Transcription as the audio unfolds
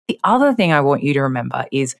other thing I want you to remember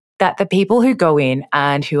is that the people who go in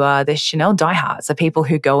and who are the Chanel diehards, the people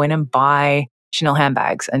who go in and buy Chanel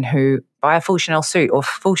handbags and who buy a full Chanel suit or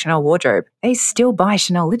full Chanel wardrobe, they still buy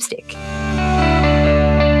Chanel lipstick.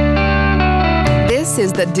 This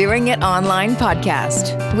is the Doing It Online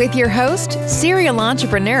podcast with your host, serial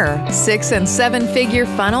entrepreneur, 6- and 7-figure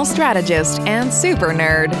funnel strategist, and super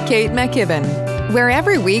nerd, Kate McKibben. Where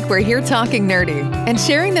every week we're here talking nerdy and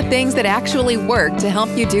sharing the things that actually work to help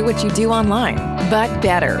you do what you do online, but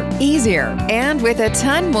better, easier, and with a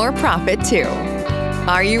ton more profit too.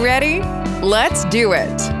 Are you ready? Let's do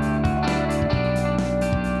it.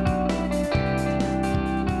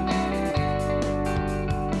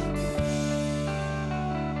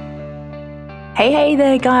 Hey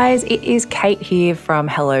there, guys. It is Kate here from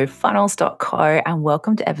HelloFunnels.co, and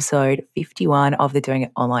welcome to episode 51 of the Doing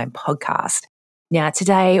It Online podcast. Now,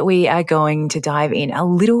 today we are going to dive in a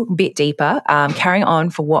little bit deeper, carrying on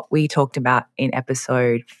for what we talked about in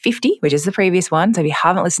episode 50, which is the previous one. So if you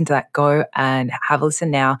haven't listened to that, go and have a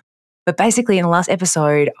listen now. But basically, in the last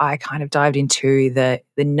episode, I kind of dived into the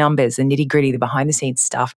numbers, the nitty-gritty, the behind-the-scenes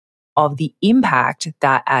stuff of the impact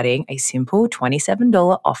that adding a simple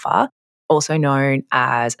 $27 offer, also known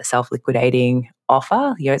as a self-liquidating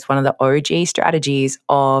offer. It's one of the OG strategies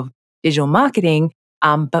of digital marketing.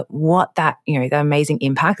 But what that, the amazing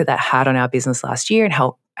impact that had on our business last year and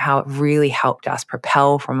how it really helped us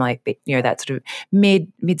propel from that sort of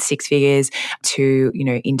mid 6 figures to,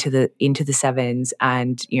 into the sevens,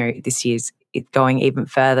 and, this year's it going even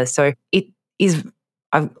further. So it is,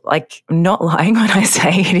 I'm not lying when I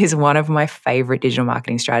say it is one of my favorite digital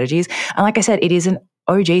marketing strategies. And like I said, it is an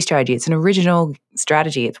OG strategy. It's an original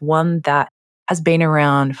strategy. It's one that has been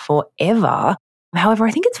around forever. However,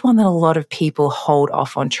 I think it's one that a lot of people hold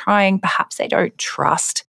off on trying. Perhaps they don't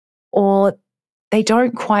trust, or they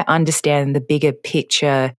don't quite understand the bigger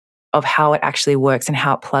picture of how it actually works and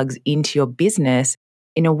how it plugs into your business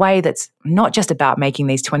in a way that's not just about making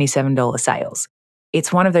these $27 sales.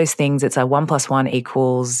 It's one of those things that's a 1 + 1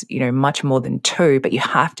 equals, much more than 2, but you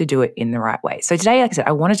have to do it in the right way. So today, like I said,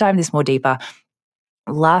 I want to dive into this more deeper.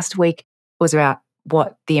 Last week was about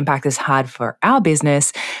what the impact has had for our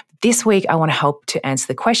business. This week, I want to help to answer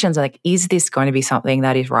the questions like, is this going to be something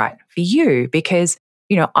that is right for you? Because,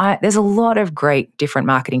 there's a lot of great different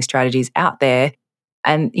marketing strategies out there,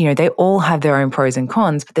 and, they all have their own pros and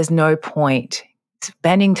cons, but there's no point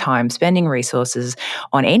spending time, spending resources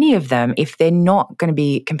on any of them if they're not going to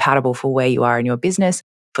be compatible for where you are in your business,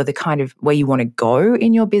 for the kind of where you want to go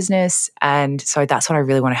in your business. And so that's what I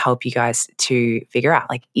really want to help you guys to figure out.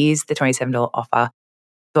 Is the $27 offer,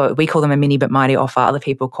 so we call them a mini but mighty offer. Other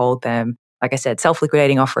people called them, like I said,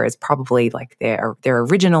 self-liquidating offer is probably their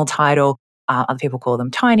original title. Other people call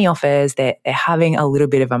them tiny offers. They're having a little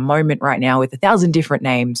bit of a moment right now with 1,000 different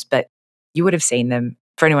names, but you would have seen them.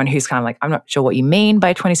 For anyone who's kind of I'm not sure what you mean by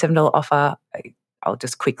a $27 offer, I'll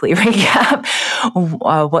just quickly recap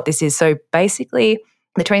what this is. So basically,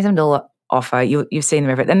 the $27 offer, you've seen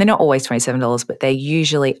them everywhere, and they're not always $27, but they're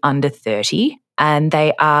usually under $30, and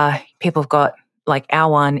they are, people have got,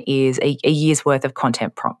 our one is a year's worth of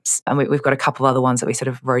content prompts, and we've got a couple of other ones that we sort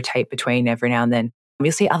of rotate between every now and then.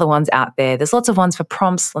 You'll see other ones out there. There's lots of ones for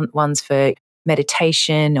prompts, ones for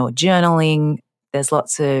meditation or journaling. There's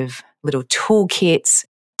lots of little toolkits,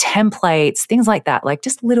 templates, things like that,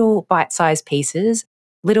 just little bite-sized pieces,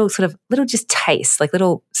 little just tastes,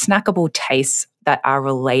 little snackable tastes that are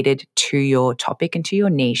related to your topic and to your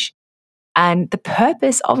niche. And the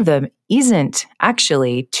purpose of them isn't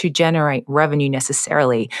actually to generate revenue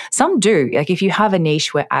necessarily. Some do. If you have a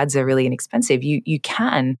niche where ads are really inexpensive, you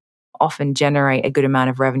can often generate a good amount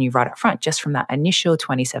of revenue right up front just from that initial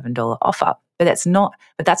 $27 offer. But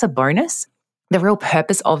that's a bonus. The real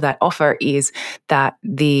purpose of that offer is that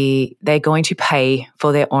they're going to pay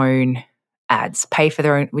for their own ads, pay for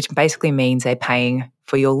their own, which basically means they're paying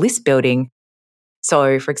for your list building.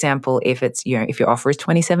 So, for example, if it's, if your offer is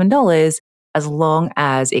 $27, as long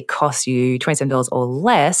as it costs you $27 or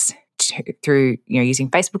less through, using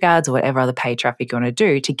Facebook ads or whatever other paid traffic you want to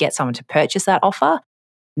do to get someone to purchase that offer,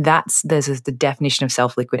 there's the definition of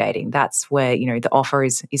self-liquidating. That's where, the offer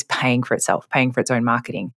is paying for itself, paying for its own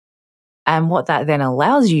marketing. And what that then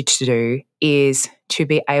allows you to do is to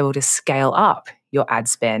be able to scale up your ad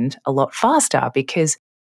spend a lot faster, because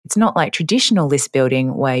it's not like traditional list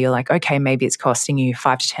building where you're okay, maybe it's costing you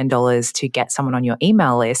 $5 to $10 to get someone on your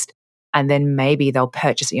email list, and then maybe they'll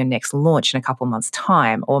purchase at your next launch in a couple of months'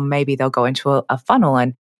 time, or maybe they'll go into a funnel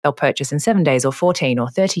and they'll purchase in 7 days or 14 or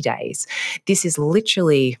 30 days. This is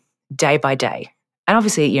literally day by day. And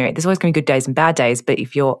obviously, there's always going to be good days and bad days, but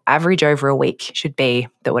if your average over a week should be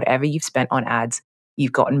that whatever you've spent on ads,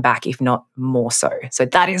 you've gotten back, if not more so. So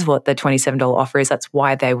that is what the $27 offer is. That's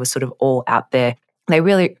why they were sort of all out there. They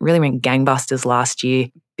really, really went gangbusters last year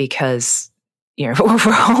because, for a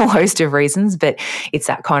whole host of reasons, but it's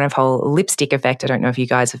that kind of whole lipstick effect. I don't know if you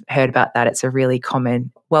guys have heard about that. It's a really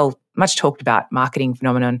common, much talked about marketing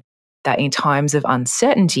phenomenon that in times of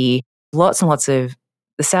uncertainty, lots and lots of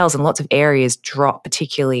the sales in lots of areas drop,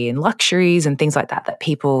 particularly in luxuries and things like that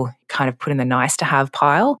people kind of put in the nice to have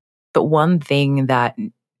pile. But one thing that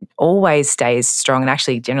always stays strong and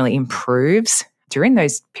actually generally improves during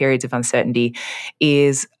those periods of uncertainty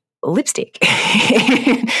is lipstick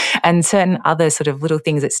and certain other sort of little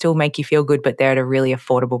things that still make you feel good, but they're at a really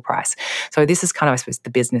affordable price. So this is kind of, I suppose,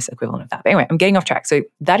 the business equivalent of that. But anyway, I'm getting off track. So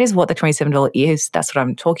that is what the $27 is. That's what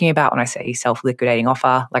I'm talking about when I say self-liquidating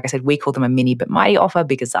offer. Like I said, we call them a mini but mighty offer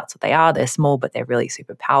because that's what they are. They're small, but they're really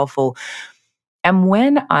super powerful. And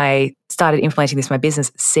when I started implementing this in my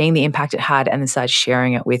business, seeing the impact it had and then started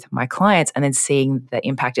sharing it with my clients and then seeing the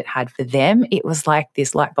impact it had for them, it was like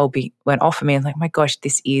this light bulb went off for me. I was like, my gosh,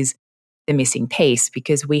 this is the missing piece,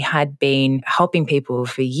 because we had been helping people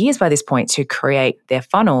for years by this point to create their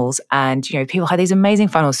funnels. And, people had these amazing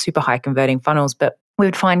funnels, super high converting funnels, but we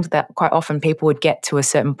would find that quite often people would get to a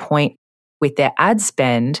certain point with their ad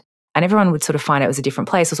spend and everyone would sort of find it was a different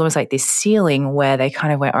place. It was almost like this ceiling where they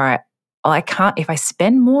kind of went, all right, I can't, if I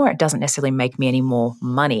spend more, it doesn't necessarily make me any more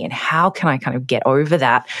money. And how can I kind of get over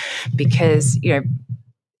that? Because,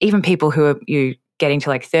 even people who are getting to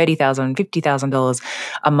like $30,000, $50,000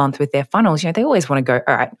 a month with their funnels, they always want to go,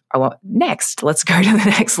 all right, I want next, let's go to the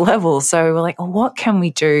next level. So we're like, what can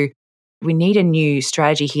we do? We need a new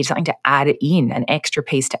strategy here, something to add in, an extra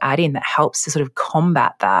piece to add in that helps to sort of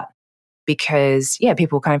combat that. Because,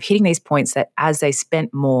 people were kind of hitting these points that as they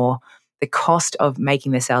spent more, the cost of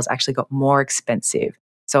making the sales actually got more expensive.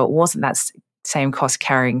 So it wasn't that same cost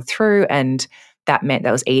carrying through. And that meant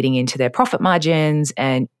that was eating into their profit margins.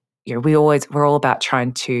 And we're all about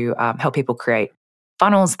trying to help people create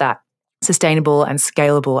funnels that are sustainable and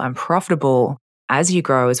scalable and profitable as you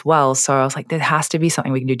grow as well. So I was like, there has to be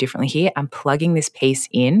something we can do differently here. And plugging this piece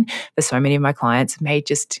in for so many of my clients made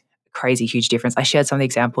just crazy, huge difference. I shared some of the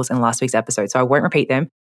examples in last week's episode, so I won't repeat them.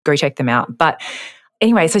 Go check them out. But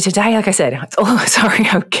anyway, so today, like I said,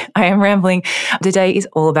 I am rambling. Today is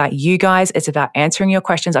all about you guys. It's about answering your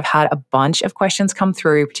questions. I've had a bunch of questions come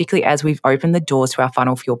through, particularly as we've opened the doors to our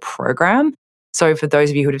Funnel Fuel program. So for those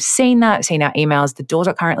of you who have seen our emails, the doors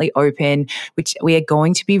are currently open, which we are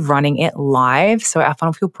going to be running it live. So our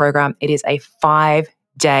Funnel Fuel program, it is a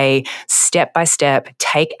 5-day, step-by-step,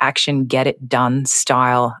 take action, get it done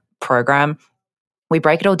style program. We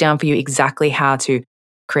break it all down for you exactly how to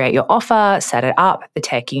create your offer, set it up, the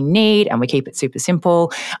tech you need, and we keep it super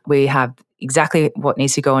simple. We have exactly what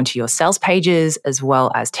needs to go into your sales pages, as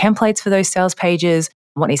well as templates for those sales pages,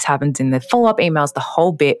 what needs to happen in the follow-up emails, the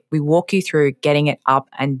whole bit. We walk you through getting it up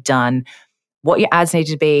and done, what your ads need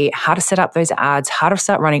to be, how to set up those ads, how to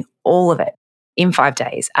start running all of it in 5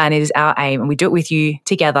 days. And it is our aim, and we do it with you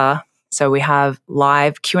together. So we have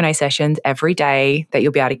live Q&A sessions every day that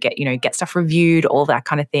you'll be able to get stuff reviewed, all that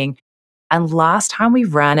kind of thing. And last time we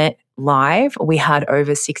ran it live, we had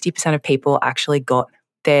over 60% of people actually got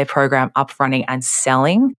their program up, running and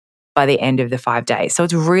selling by the end of the 5 days. So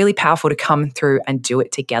it's really powerful to come through and do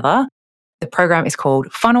it together. The program is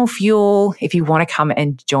called Funnel Fuel. If you want to come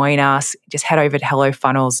and join us, just head over to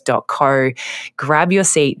hellofunnels.co, grab your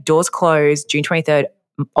seat. Doors close June 23rd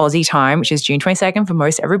Aussie time, which is June 22nd for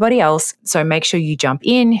most everybody else. So make sure you jump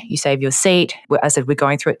in, you save your seat. As I said, we're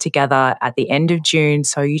going through it together at the end of June,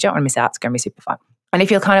 so you don't want to miss out. It's going to be super fun. And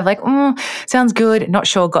if you're kind of like, sounds good, not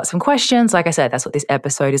sure, got some questions, like I said, that's what this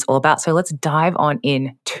episode is all about. So let's dive on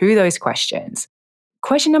in to those questions.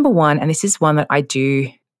 Question number 1, and this is one that I do,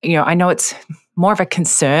 I know it's more of a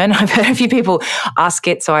concern. I've heard a few people ask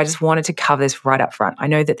it, so I just wanted to cover this right up front. I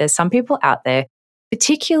know that there's some people out there,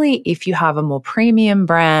 particularly if you have a more premium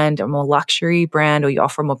brand, a more luxury brand, or you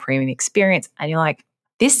offer a more premium experience, and you're like,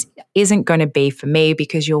 this isn't going to be for me,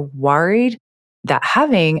 because you're worried that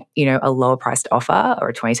having, a lower priced offer or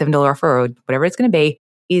a $27 offer or whatever it's going to be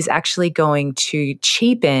is actually going to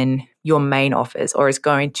cheapen your main offers, or is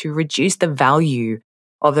going to reduce the value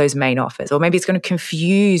of those main offers. Or maybe it's going to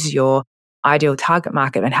confuse your ideal target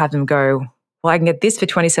market and have them go, well, I can get this for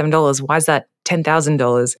 $27. Why is that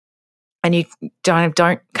 $10,000? And you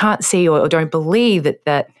can't see or don't believe that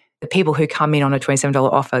the people who come in on a $27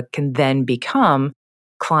 offer can then become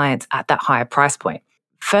clients at that higher price point.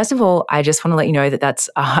 First of all, I just want to let you know that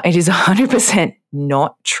it is 100%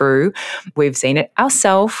 not true. We've seen it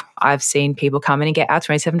ourselves. I've seen people come in and get our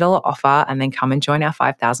 $27 offer and then come and join our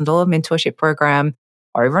 $5,000 mentorship program.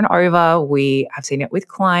 over and over. We have seen it with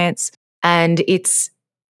clients. And it's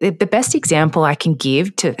the best example I can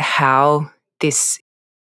give to how this,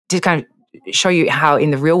 to kind of show you how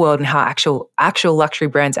in the real world and how actual luxury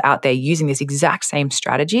brands are out there using this exact same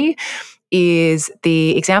strategy, is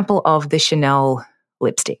the example of the Chanel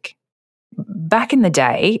lipstick. Back in the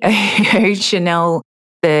day, Chanel,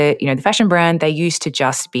 the fashion brand, they used to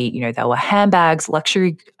just be, they were handbags,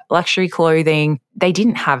 luxury clothing. They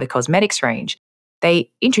didn't have a cosmetics range.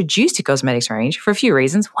 They introduced a cosmetics range for a few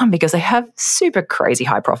reasons. One, because they have super crazy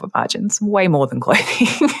high profit margins, way more than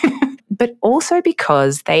clothing. But also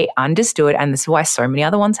because they understood, and this is why so many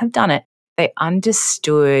other ones have done it, they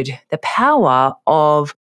understood the power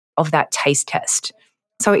of that taste test.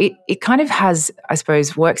 So it kind of has, I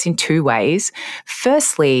suppose, works in two ways.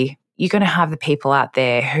 Firstly, you're going to have the people out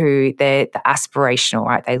there who they're the aspirational,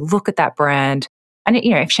 right? They look at that brand, and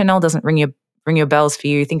if Chanel doesn't ring your bells for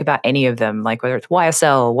you, think about any of them, like whether it's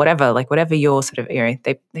YSL, whatever, like whatever your sort of,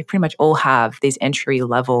 they pretty much all have these entry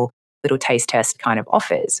level little taste test kind of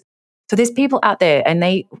offers. So there's people out there, and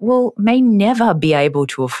they may never be able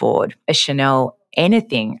to afford a Chanel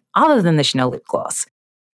anything other than the Chanel lip gloss,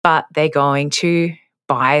 but they're going to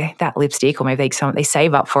buy that lipstick, or maybe they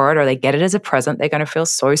save up for it, or they get it as a present. They're going to feel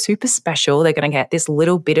so super special. They're going to get this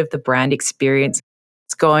little bit of the brand experience.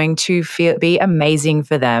 It's going to be amazing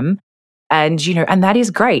for them. And, and that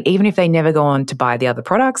is great. Even if they never go on to buy the other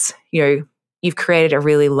products, you've created a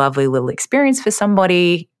really lovely little experience for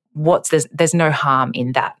somebody. There's no harm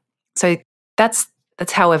in that. So that's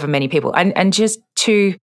however many people. And just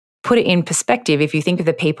to put it in perspective, if you think of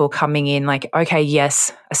the people coming in, like, okay,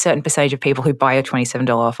 yes, a certain percentage of people who buy your $27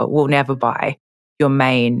 offer will never buy your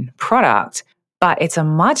main product, but it's a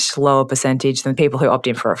much lower percentage than people who opt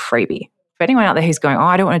in for a freebie. For anyone out there who's going,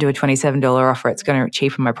 I don't want to do a $27 offer, it's going to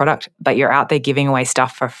cheapen my product, but you're out there giving away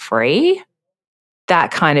stuff for free,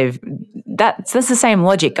 that's the same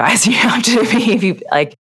logic, guys. You have to be,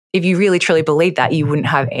 if you really truly believe that, you wouldn't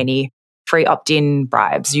have any free opt-in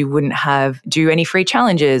bribes. You wouldn't do any free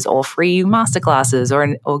challenges or free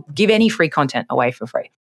masterclasses or give any free content away for free.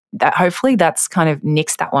 Hopefully that's kind of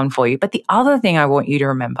nixed that one for you. But the other thing I want you to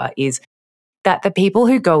remember is that the people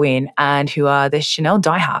who go in and who are the Chanel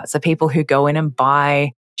diehards, the people who go in and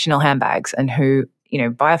buy Chanel handbags and who,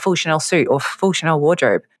 buy a full Chanel suit or full Chanel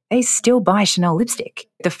wardrobe, they still buy Chanel lipstick.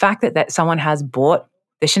 The fact that someone has bought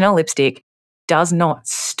the Chanel lipstick does not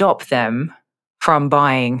stop them from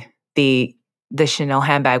buying the Chanel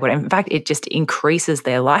handbag. In fact, it just increases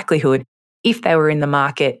their likelihood, if they were in the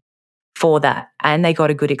market for that and they got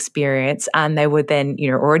a good experience and they were then,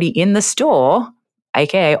 already in the store,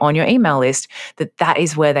 aka on your email list, that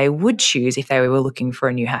is where they would choose if they were looking for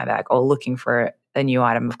a new handbag or looking for a new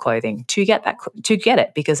item of clothing to get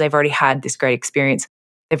it, because they've already had this great experience.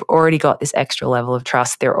 They've already got this extra level of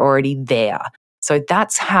trust. They're already there. So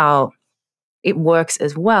that's how it works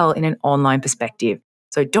as well in an online perspective.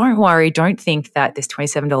 So don't worry, don't think that this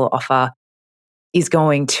 $27 offer is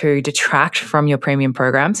going to detract from your premium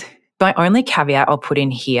programs. My only caveat I'll put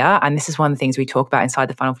in here, and this is one of the things we talk about inside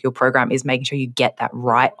the Funnel Fuel program, is making sure you get that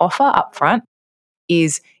right offer up front,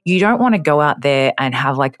 is you don't want to go out there and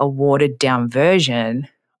have like a watered down version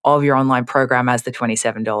of your online program as the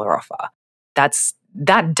 $27 offer.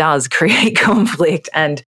 That does create conflict,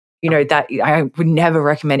 and that I would never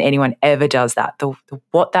recommend anyone ever does that.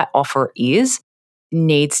 What that offer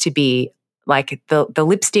needs to be like the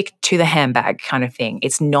lipstick to the handbag kind of thing.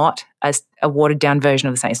 It's not a watered down version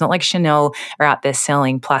of the same. It's not like Chanel are out there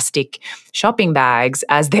selling plastic shopping bags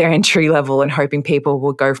as their entry level and hoping people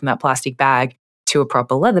will go from that plastic bag to a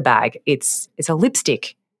proper leather bag. It's a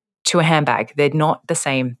lipstick to a handbag. They're not the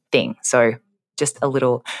same thing. So just a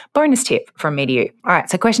little bonus tip from me to you. All right,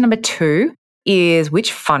 so question number 2 is,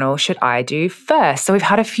 which funnel should I do first? So we've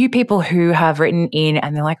had a few people who have written in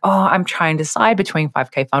and they're like, I'm trying to decide between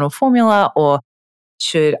 5K funnel formula, or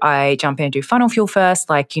should I jump in and do funnel fuel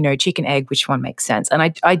first? Like, chicken, egg, which one makes sense?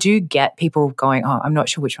 And I do get people going, I'm not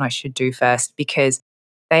sure which one I should do first, because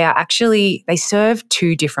they serve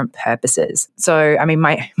two different purposes. So, I mean,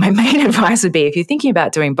 my main advice would be, if you're thinking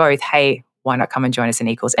about doing both, hey, why not come and join us in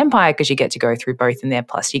Equals Empire? Because you get to go through both in there.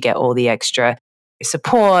 Plus you get all the extra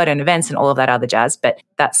support and events and all of that other jazz, but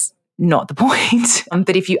that's not the point.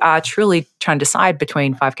 But if you are truly trying to decide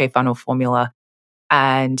between 5K funnel formula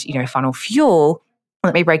and, funnel fuel,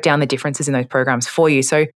 let me break down the differences in those programs for you.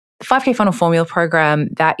 So the 5K funnel formula program,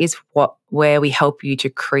 that is where we help you to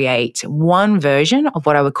create one version of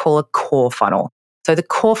what I would call a core funnel. So the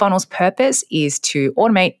core funnel's purpose is to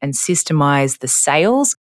automate and systemize the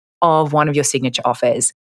sales of one of your signature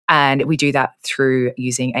offers. And we do that through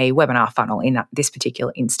using a webinar funnel in this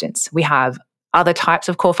particular instance. We have other types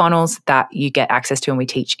of core funnels that you get access to and we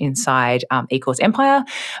teach inside eCourse Empire.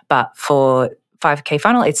 But for 5K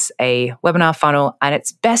funnel, it's a webinar funnel and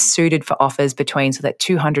it's best suited for offers between that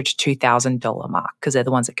 $200 to $2,000 mark because they're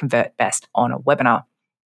the ones that convert best on a webinar.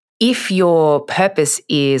 If your purpose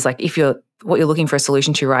is what you're looking for a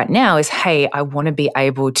solution to right now is, hey, I want to be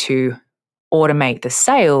able to automate the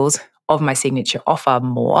sales of my signature offer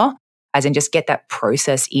more, as in just get that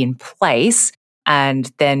process in place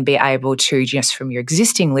and then be able to just from your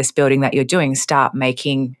existing list building that you're doing, start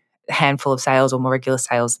making a handful of sales or more regular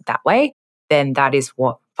sales that way, then that is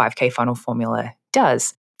what 5K funnel formula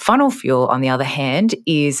does. Funnel Fuel, on the other hand,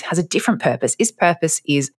 has a different purpose. Its purpose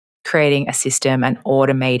is creating a system and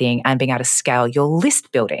automating and being able to scale your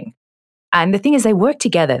list building. And the thing is, they work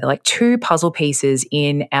together. They're like two puzzle pieces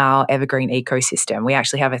in our evergreen ecosystem. We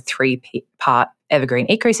actually have a 3-part evergreen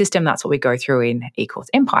ecosystem. That's what we go through in eCourse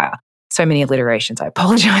Empire. So many alliterations. I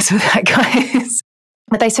apologize for that, guys.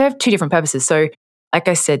 But they serve two different purposes. So like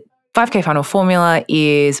I said, 5K funnel formula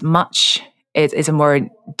is it's a more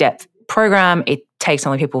in-depth program. It takes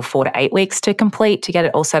only people 4 to 8 weeks to complete to get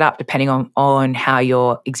it all set up, depending on how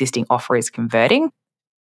your existing offer is converting.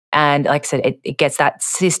 And like I said, it gets that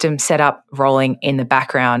system set up, rolling in the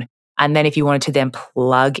background. And then if you wanted to then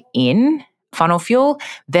plug in Funnel Fuel,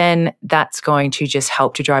 then that's going to just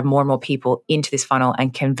help to drive more and more people into this funnel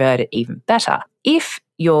and convert it even better. If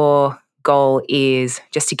your goal is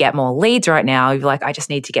just to get more leads right now, you're like, I just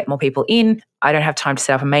need to get more people in. I don't have time to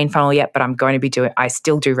set up a main funnel yet, but I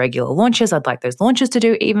still do regular launches. I'd like those launches to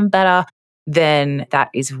do even better. Then that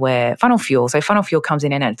is where Funnel Fuel. So Funnel Fuel comes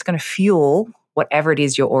in and it's going to fuel whatever it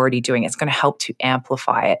is you're already doing. It's going to help to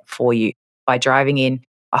amplify it for you by driving in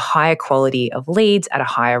a higher quality of leads at a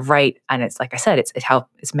higher rate. And it's like I said,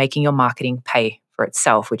 it's making your marketing pay for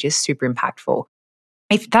itself, which is super impactful.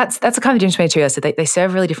 If that's the kind of difference between the two. So they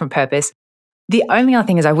serve a really different purpose. The only other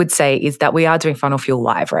thing I would say is that we are doing Funnel Fuel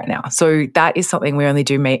live right now. So that is something we only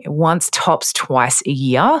do once, tops twice a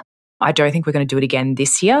year. I don't think we're going to do it again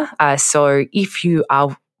this year. So if you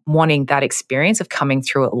are wanting that experience of coming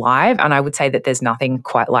through it live, and I would say that there's nothing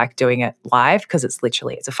quite like doing it live because it's a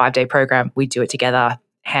 5-day program. We do it together,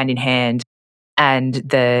 hand in hand. And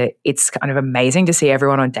it's kind of amazing to see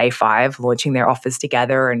everyone on day 5 launching their offers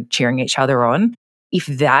together and cheering each other on. If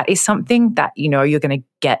that is something that you're going to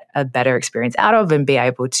get a better experience out of and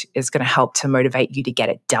is going to help to motivate you to get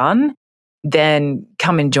it done, then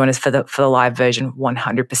come and join us for the live version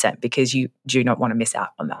 100% because you do not want to miss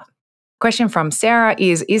out on that. Question from Sarah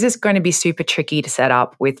is this going to be super tricky to set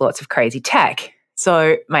up with lots of crazy tech?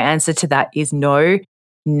 So my answer to that is no,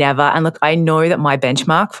 never. And look, I know that my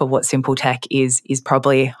benchmark for what simple tech is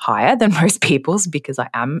probably higher than most people's because I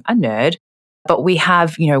am a nerd. But we've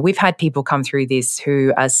had people come through this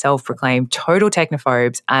who are self-proclaimed total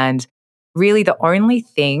technophobes. And really the only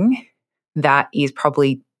thing that is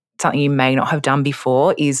probably something you may not have done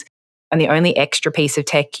before and the only extra piece of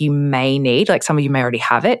tech you may need, like some of you may already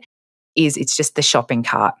have it, it's just the shopping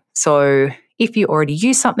cart. So if you already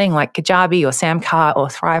use something like Kajabi or Samcart or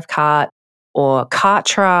Thrivecart or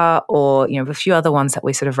Kartra or a few other ones that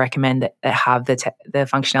we sort of recommend that have the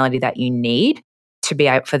functionality that you need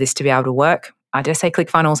for this to be able to work. I dare say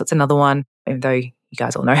ClickFunnels, that's another one, even though you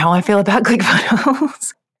guys all know how I feel about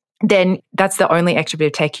ClickFunnels. Then that's the only extra bit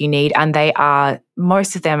of tech you need. And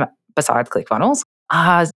most of them, besides ClickFunnels,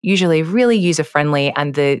 are usually really user-friendly,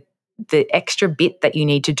 and the extra bit that you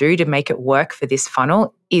need to do to make it work for this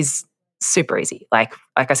funnel is super easy. Like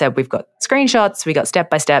I said, we've got screenshots, we got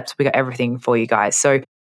step-by-steps, we got everything for you guys. So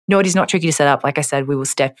no, it is not tricky to set up. Like I said, we will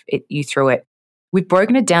step you through it. We've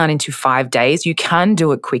broken it down into 5 days. You can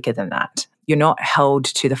do it quicker than that. You're not held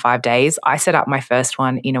to the 5 days. I set up my first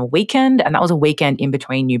one in a weekend, and that was a weekend in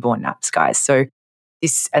between newborn naps, guys. So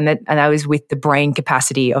I was with the brain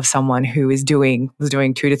capacity of someone who was doing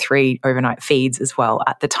 2 to 3 overnight feeds as well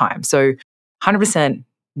at the time. So 100%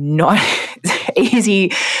 not easy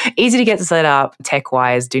to get set up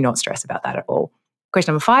tech-wise. Do not stress about that at all.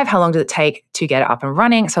 Question number 5, how long does it take to get it up and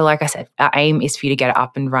running? So like I said, our aim is for you to get it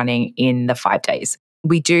up and running in the 5 days.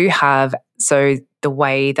 We do have, so the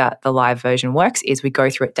way that the live version works is we go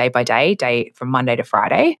through it day by day from Monday to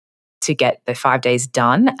Friday to get the 5 days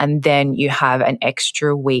done. And then you have an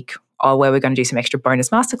extra week where we're going to do some extra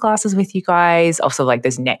bonus masterclasses with you guys. Also like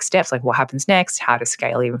those next steps, like what happens next, how to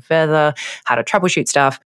scale even further, how to troubleshoot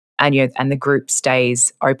stuff. And the group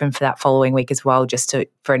stays open for that following week as well, just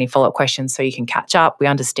for any follow-up questions so you can catch up. We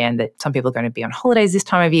understand that some people are going to be on holidays this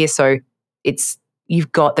time of year, so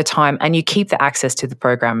you've got the time and you keep the access to the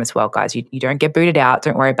program as well, guys. You don't get booted out,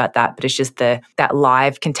 don't worry about that, but it's just that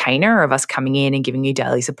live container of us coming in and giving you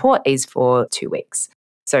daily support is for 2 weeks.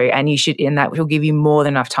 So, and that will give you more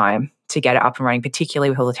than enough time to get it up and running, particularly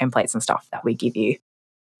with all the templates and stuff that we give you.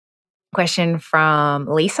 Question from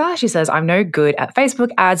Lisa. She says, I'm no good at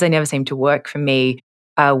Facebook ads. They never seem to work for me.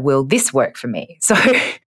 Will this work for me? So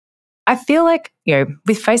I feel like,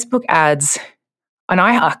 with Facebook ads, and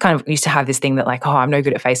I kind of used to have this thing that like, I'm no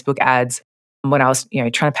good at Facebook ads when I was,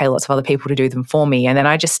 trying to pay lots of other people to do them for me. And then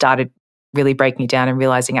I just started really breaking it down and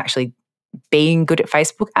realizing actually being good at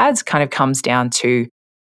Facebook ads kind of comes down to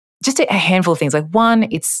just a handful of things. Like one,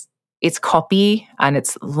 it's copy and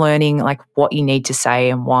it's learning like what you need to say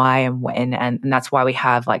and why and when. And that's why we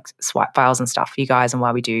have like swipe files and stuff for you guys, and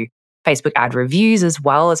why we do Facebook ad reviews as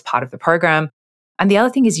well as part of the program. And the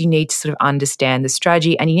other thing is you need to sort of understand the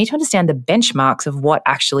strategy, and you need to understand the benchmarks of what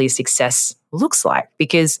actually success looks like,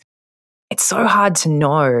 because it's so hard to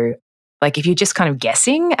know. Like if you're just kind of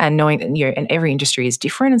guessing and knowing that, and every industry is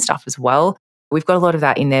different and stuff as well. We've got a lot of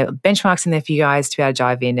that in there, benchmarks in there for you guys to be able to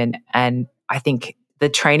dive in. And I think the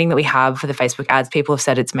training that we have for the Facebook ads, people have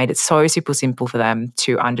said it's made it so super simple for them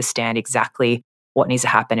to understand exactly what needs to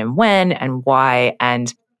happen and when and why.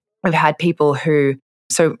 And we've had people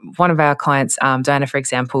so one of our clients, Diana, for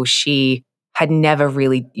example, she had never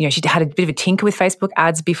really, she had a bit of a tinker with Facebook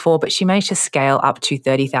ads before, but she managed to scale up to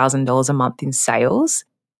 $30,000 a month in sales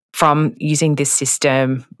from using this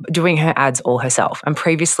system, doing her ads all herself. And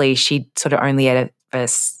previously, she sort of only ever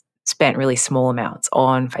spent really small amounts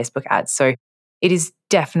on Facebook ads. So it is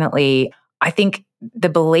definitely, I think the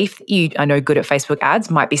belief that you are no good at Facebook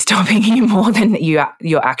ads might be stopping you more than your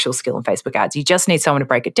actual skill in Facebook ads. You just need someone to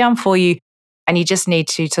break it down for you. And you just need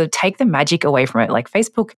to sort of take the magic away from it. Like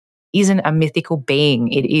Facebook isn't a mythical being.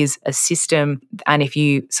 It is a system. And if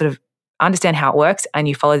you sort of understand how it works and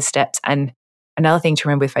you follow the steps. And another thing to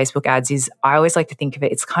remember with Facebook ads is I always like to think of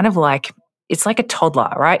it, it's kind of like, it's like a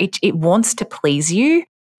toddler, right? It wants to please you.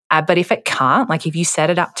 But if it can't, like if you set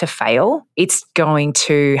it up to fail, it's going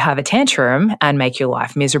to have a tantrum and make your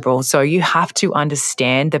life miserable. So you have to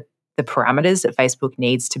understand the parameters that Facebook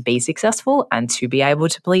needs to be successful and to be able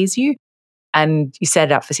to please you. And you set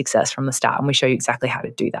it up for success from the start. And we show you exactly how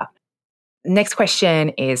to do that. Next question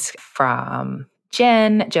is from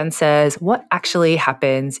Jen. Jen says, what actually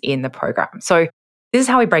happens in the program? So this is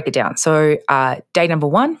how we break it down. So day number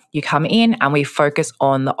 1, you come in and we focus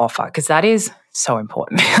on the offer, because that is so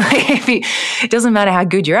important. It doesn't matter how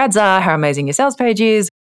good your ads are, how amazing your sales page is.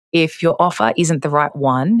 If your offer isn't the right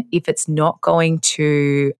one, if it's not going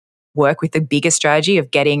to work with the bigger strategy of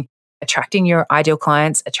attracting your ideal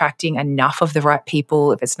clients, attracting enough of the right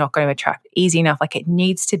people, if it's not going to attract easy enough, like it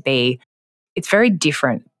needs to be, it's very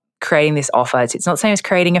different creating this offer. It's not the same as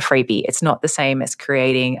creating a freebie. It's not the same as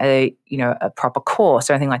creating a proper course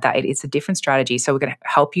or anything like that. It's a different strategy. So we're going to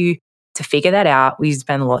help you to figure that out. We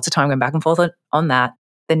spend lots of time going back and forth on that.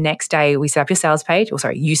 The next day we set up your sales page,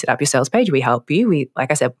 you set up your sales page. We help you.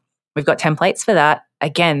 Like I said, we've got templates for that.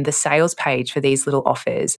 Again, the sales page for these little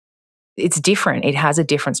offers, it's different. It has a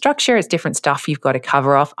different structure. It's different stuff you've got to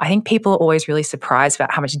cover off. I think people are always really surprised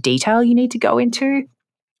about how much detail you need to go into,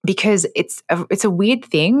 because it's a weird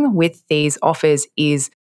thing with these offers is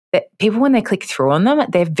that people, when they click through on them,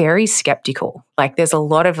 they're very skeptical. Like there's a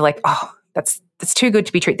lot of like, that's too good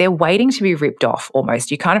to be true. They're waiting to be ripped off almost.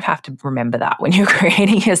 You kind of have to remember that when you're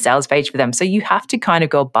creating your sales page for them. So you have to kind of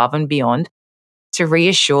go above and beyond to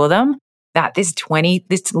reassure them that this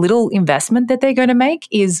little investment that they're going to make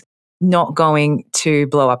is not going to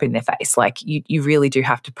blow up in their face. Like you really do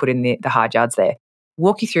have to put in the hard yards there.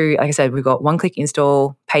 Walk you through, like I said, we've got one-click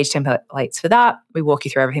install, page templates for that. We walk you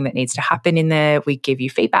through everything that needs to happen in there. We give you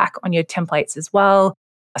feedback on your templates as well.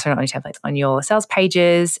 Sorry, not on your templates, on your sales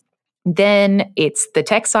pages. Then it's the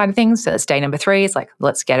tech side of things. So it's day number 3. It's like,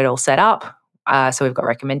 let's get it all set up. So we've got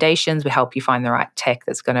recommendations. We help you find the right tech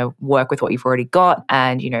that's going to work with what you've already got,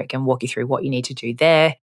 and can walk you through what you need to do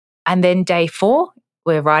there. And then day 4,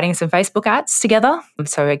 we're writing some Facebook ads together.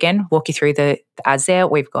 So again, walk you through the ads there.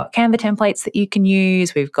 We've got Canva templates that you can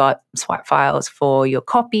use. We've got swipe files for your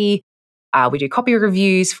copy. We do copy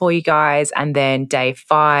reviews for you guys. And then day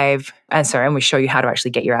 5, and we show you how to actually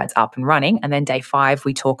get your ads up and running. And then day 5,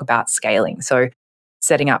 we talk about scaling. So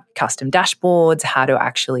setting up custom dashboards, how to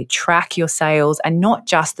actually track your sales, and not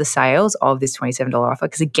just the sales of this $27 offer,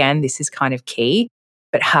 because again, this is kind of key,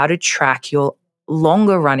 but how to track your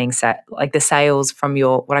longer running like the sales from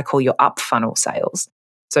your, what I call your up funnel sales.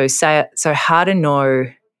 So how to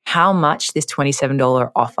know how much this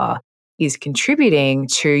 $27 offer is contributing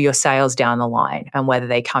to your sales down the line, and whether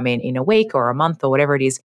they come in a week or a month or whatever it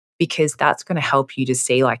is, because that's going to help you to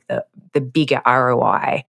see like the bigger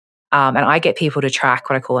ROI. And I get people to track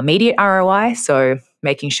what I call immediate ROI. So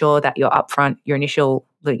making sure that your upfront, your initial,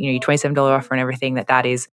 your $27 offer and everything, that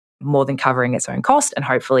is more than covering its own cost, and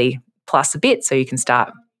hopefully plus a bit, so you can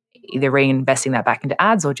start either reinvesting that back into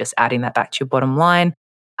ads or just adding that back to your bottom line.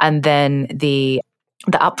 And then the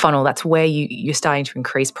up funnel, that's where you're starting to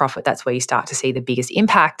increase profit. That's where you start to see the biggest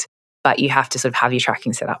impact, but you have to sort of have your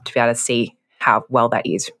tracking set up to be able to see how well that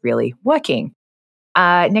is really working.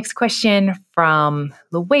 Next question from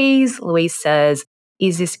Louise. Louise says,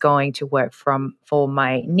 is this going to work for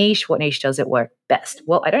my niche? What niche does it work best?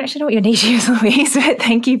 Well, I don't actually know what your niche is, Louise, but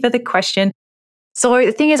thank you for the question. So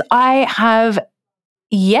the thing is, I have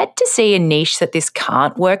yet to see a niche that this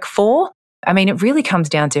can't work for. I mean, it really comes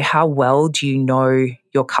down to how well do you know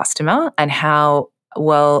your customer, and how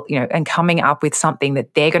well, and coming up with something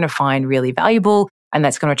that they're going to find really valuable and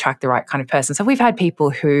that's going to attract the right kind of person. So we've had people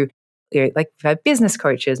who, we've had business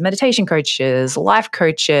coaches, meditation coaches, life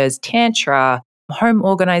coaches, tantra, home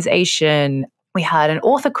organization. We had an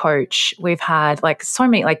author coach. We've had so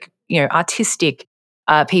many artistic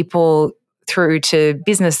people through to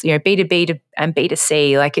business, B2B and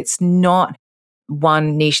B2C. It's not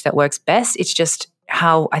one niche that works best. It's just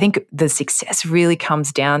how I think the success really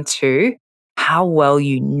comes down to how well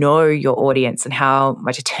you know your audience and how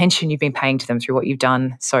much attention you've been paying to them through what you've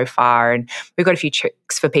done so far. And we've got a few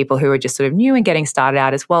tricks for people who are just sort of new and getting started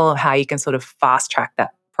out as well, of how you can sort of fast track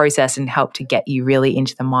that process and help to get you really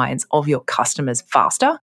into the minds of your customers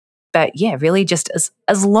faster. But yeah, really just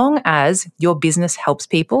as long as your business helps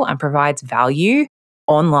people and provides value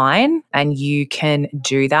online, and you can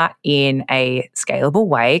do that in a scalable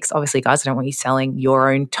way, because obviously, guys, I don't want you selling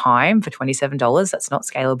your own time for $27. That's not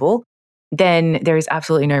scalable. Then there is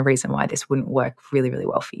absolutely no reason why this wouldn't work really, really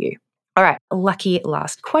well for you. All right, lucky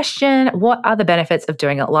last question. What are the benefits of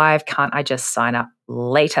doing it live? Can't I just sign up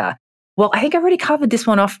later? Well, I think I've already covered this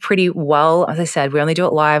one off pretty well. As I said, we only do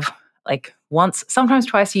it live once, sometimes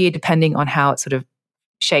twice a year, depending on how it sort of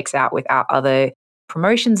shakes out with our other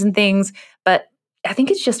promotions and things. But I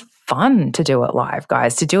think it's just fun to do it live,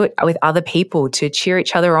 guys, to do it with other people, to cheer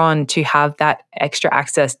each other on, to have that extra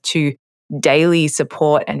access to daily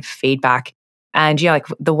support and feedback. And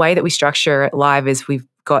the way that we structure it live is we've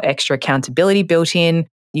got extra accountability built in.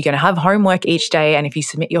 You're going to have homework each day. And if you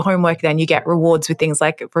submit your homework, then you get rewards with things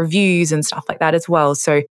like reviews and stuff like that as well.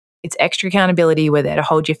 So it's extra accountability. We're there to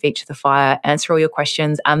hold your feet to the fire, answer all your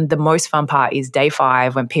questions. And the most fun part is day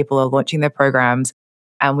 5, when people are launching their programs,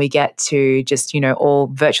 and we get to just, all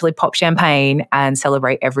virtually pop champagne and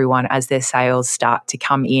celebrate everyone as their sales start to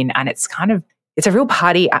come in. And it's a real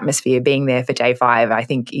party atmosphere being there for day 5. I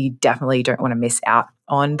think you definitely don't want to miss out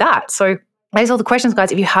on that. So those are all the questions,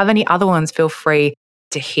 guys. If you have any other ones, feel free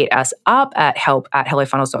to hit us up at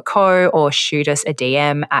help@hellofunnels.co or shoot us a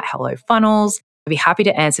DM at hellofunnels. I'd be happy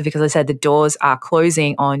to answer, because as I said, the doors are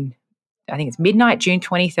closing on, I think it's midnight, June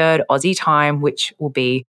 23rd, Aussie time, which will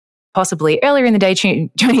be possibly earlier in the day, June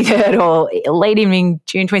 23rd, or late evening,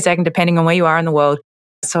 June 22nd, depending on where you are in the world.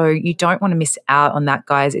 So you don't want to miss out on that,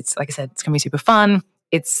 guys. It's like I said, it's going to be super fun.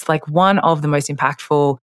 It's one of the most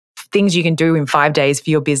impactful things you can do in 5 days for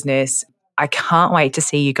your business. I can't wait to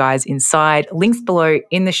see you guys inside. Links below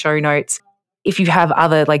in the show notes. If you have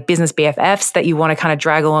other business BFFs that you want to kind of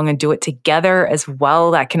drag along and do it together as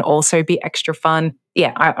well, that can also be extra fun.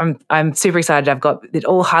 Yeah, I'm super excited. I've got it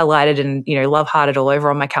all highlighted and love hearted all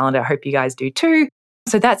over on my calendar. I hope you guys do too.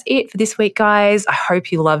 So that's it for this week, guys. I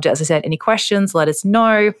hope you loved it. As I said, any questions, let us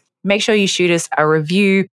know. Make sure you shoot us a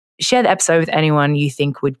review. Share the episode with anyone you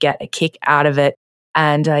think would get a kick out of it.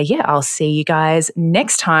 And I'll see you guys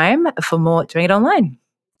next time for more Doing It Online.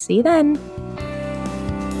 See you then.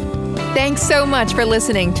 Thanks so much for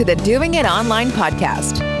listening to the Doing It Online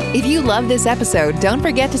podcast. If you love this episode, don't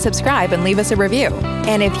forget to subscribe and leave us a review.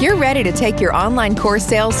 And if you're ready to take your online course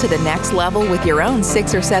sales to the next level with your own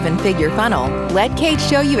 6 or 7-figure funnel, let Kate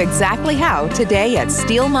show you exactly how today at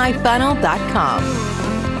stealmyfunnel.com.